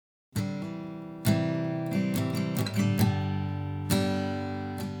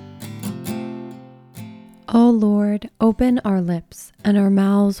O Lord, open our lips, and our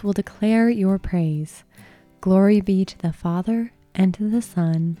mouths will declare your praise. Glory be to the Father, and to the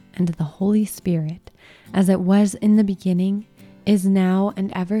Son, and to the Holy Spirit, as it was in the beginning, is now,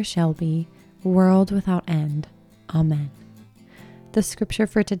 and ever shall be, world without end. Amen. The scripture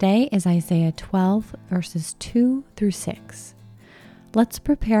for today is Isaiah 12, verses 2 through 6. Let's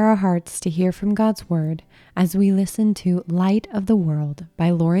prepare our hearts to hear from God's Word as we listen to Light of the World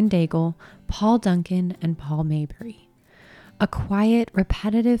by Lauren Daigle, Paul Duncan, and Paul Mabry. A quiet,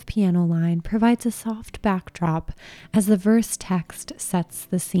 repetitive piano line provides a soft backdrop as the verse text sets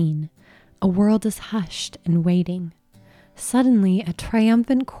the scene. A world is hushed and waiting. Suddenly, a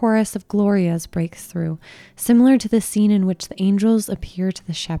triumphant chorus of Glorias breaks through, similar to the scene in which the angels appear to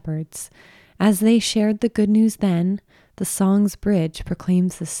the shepherds. As they shared the good news then, the song's bridge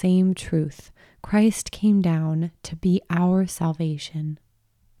proclaims the same truth. Christ came down to be our salvation.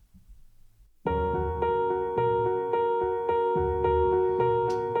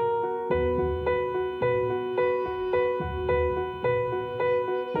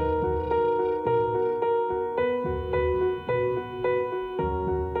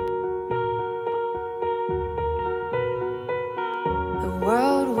 The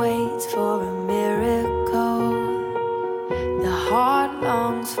world waits for a miracle. The heart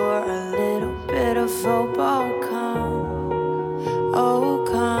longs for a little bit of hope. Oh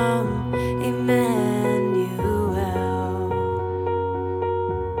come, Emmanuel.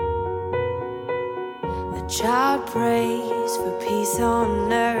 A child prays for peace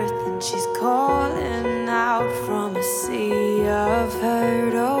on earth, and she's calling out from a sea of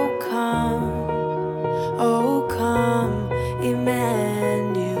hurt. Oh come,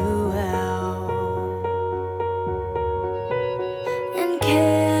 Emmanuel. And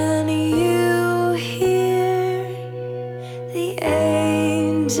can you hear the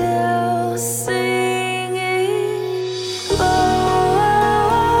angels singing? Glory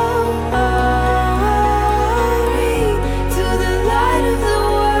to the light of the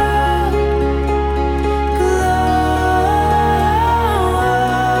world. Glory,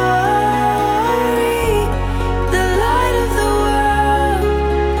 the light of the world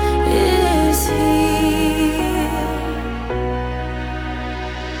is here.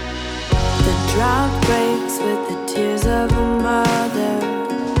 The drought breaks with the tears of a mother.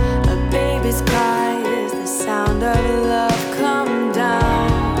 A baby's cry is the sound of love. Come down,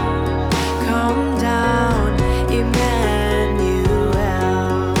 Emmanuel.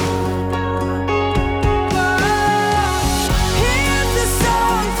 Here's the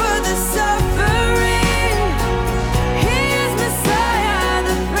song for the suffering. Here's Messiah,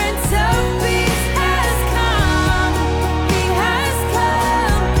 the Prince of Peace has come. He has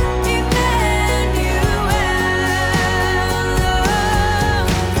come, Emmanuel.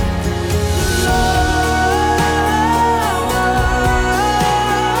 Glory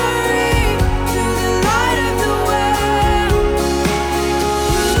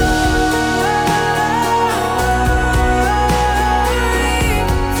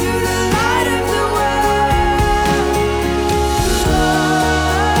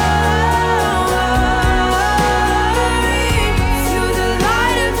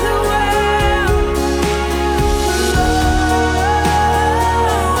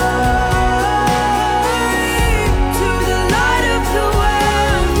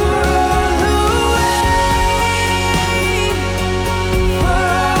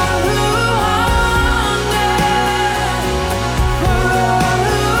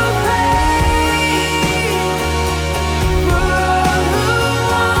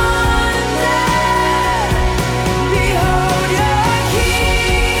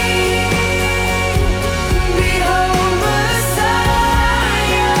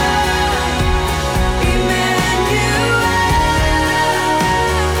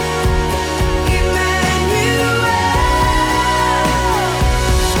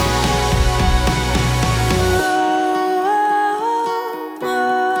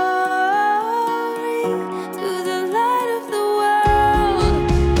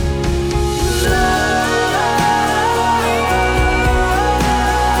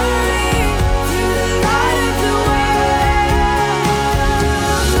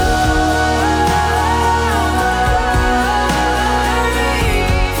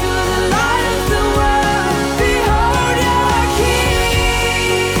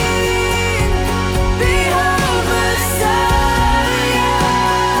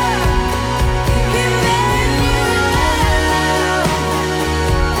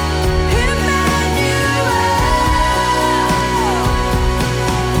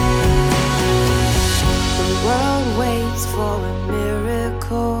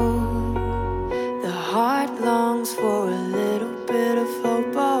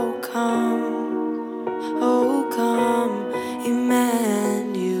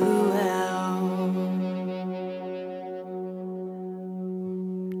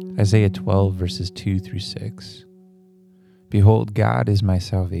Isaiah 12, verses 2 through 6. Behold, God is my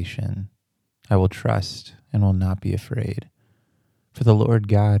salvation. I will trust and will not be afraid. For the Lord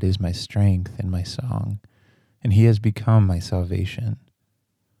God is my strength and my song, and he has become my salvation.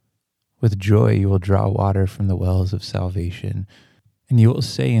 With joy you will draw water from the wells of salvation, and you will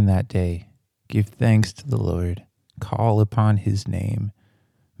say in that day, give thanks to the Lord, call upon his name,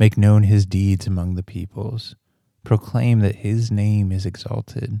 make known his deeds among the peoples, proclaim that his name is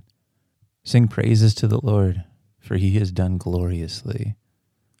exalted. Sing praises to the Lord, for he has done gloriously.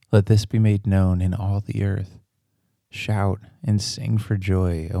 Let this be made known in all the earth. Shout and sing for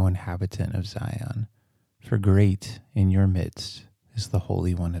joy, O inhabitant of Zion, for great in your midst is the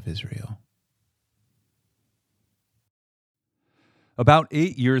Holy One of Israel. About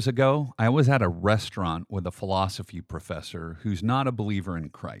 8 years ago, I was at a restaurant with a philosophy professor who's not a believer in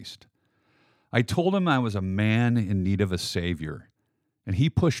Christ. I told him I was a man in need of a savior, and he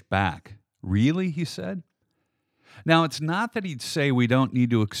pushed back. Really, he said? Now, it's not that he'd say we don't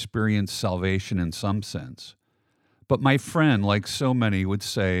need to experience salvation in some sense, but my friend, like so many, would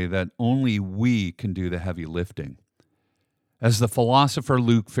say that only we can do the heavy lifting. As the philosopher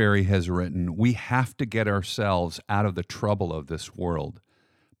Luke Ferry has written, we have to get ourselves out of the trouble of this world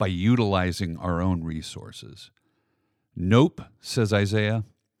by utilizing our own resources. Nope, says Isaiah.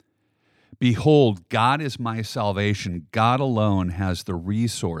 Behold, God is my salvation. God alone has the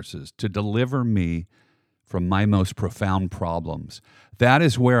resources to deliver me from my most profound problems. That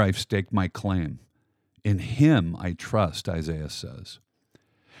is where I've staked my claim. In him I trust, Isaiah says.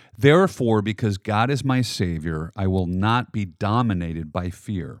 Therefore, because God is my Savior, I will not be dominated by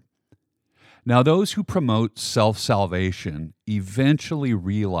fear. Now, those who promote self-salvation eventually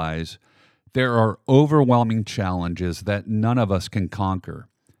realize there are overwhelming challenges that none of us can conquer.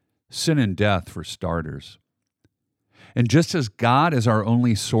 Sin and death, for starters. And just as God is our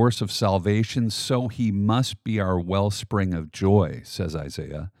only source of salvation, so he must be our wellspring of joy, says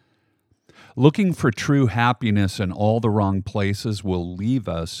Isaiah. Looking for true happiness in all the wrong places will leave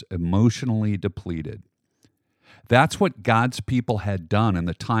us emotionally depleted. That's what God's people had done in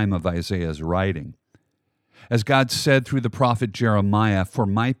the time of Isaiah's writing. As God said through the prophet Jeremiah, "For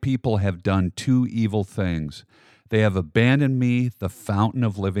my people have done two evil things. They have abandoned me, the fountain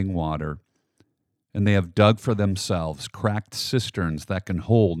of living water, and they have dug for themselves cracked cisterns that can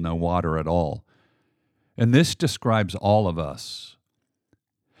hold no water at all." And this describes all of us.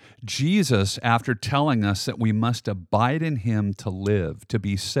 Jesus, after telling us that we must abide in him to live, to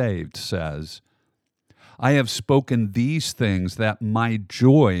be saved, says, "I have spoken these things that my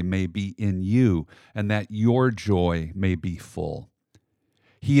joy may be in you and that your joy may be full."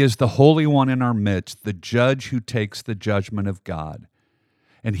 He is the Holy One in our midst, the judge who takes the judgment of God.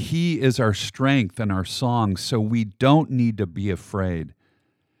 And he is our strength and our song, so we don't need to be afraid.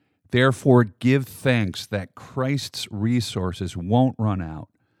 Therefore, give thanks that Christ's resources won't run out.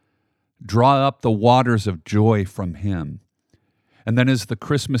 Draw up the waters of joy from him. And then, as the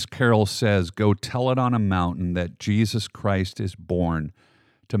Christmas carol says, go tell it on a mountain that Jesus Christ is born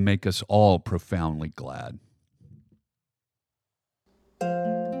to make us all profoundly glad.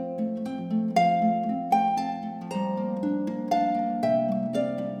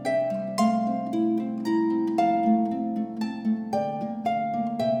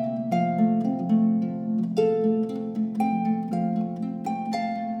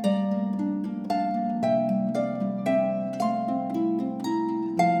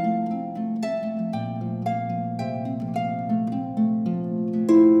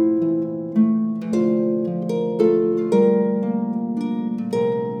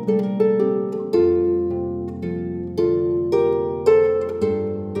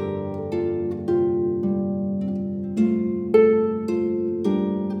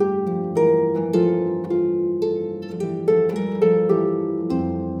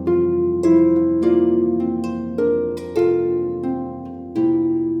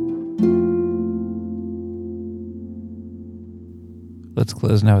 Let's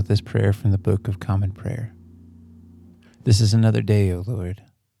close now with this prayer from the Book of Common Prayer. This is another day, O Lord.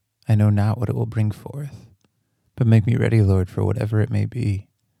 I know not what it will bring forth, but make me ready, Lord, for whatever it may be.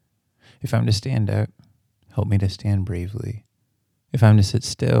 If I'm to stand up, help me to stand bravely. If I'm to sit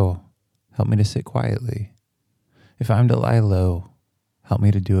still, help me to sit quietly. If I'm to lie low, help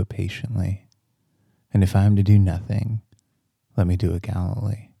me to do it patiently. And if I'm to do nothing, let me do it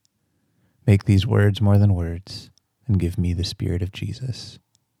gallantly. Make these words more than words, and give me the Spirit of Jesus.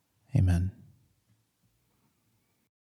 Amen.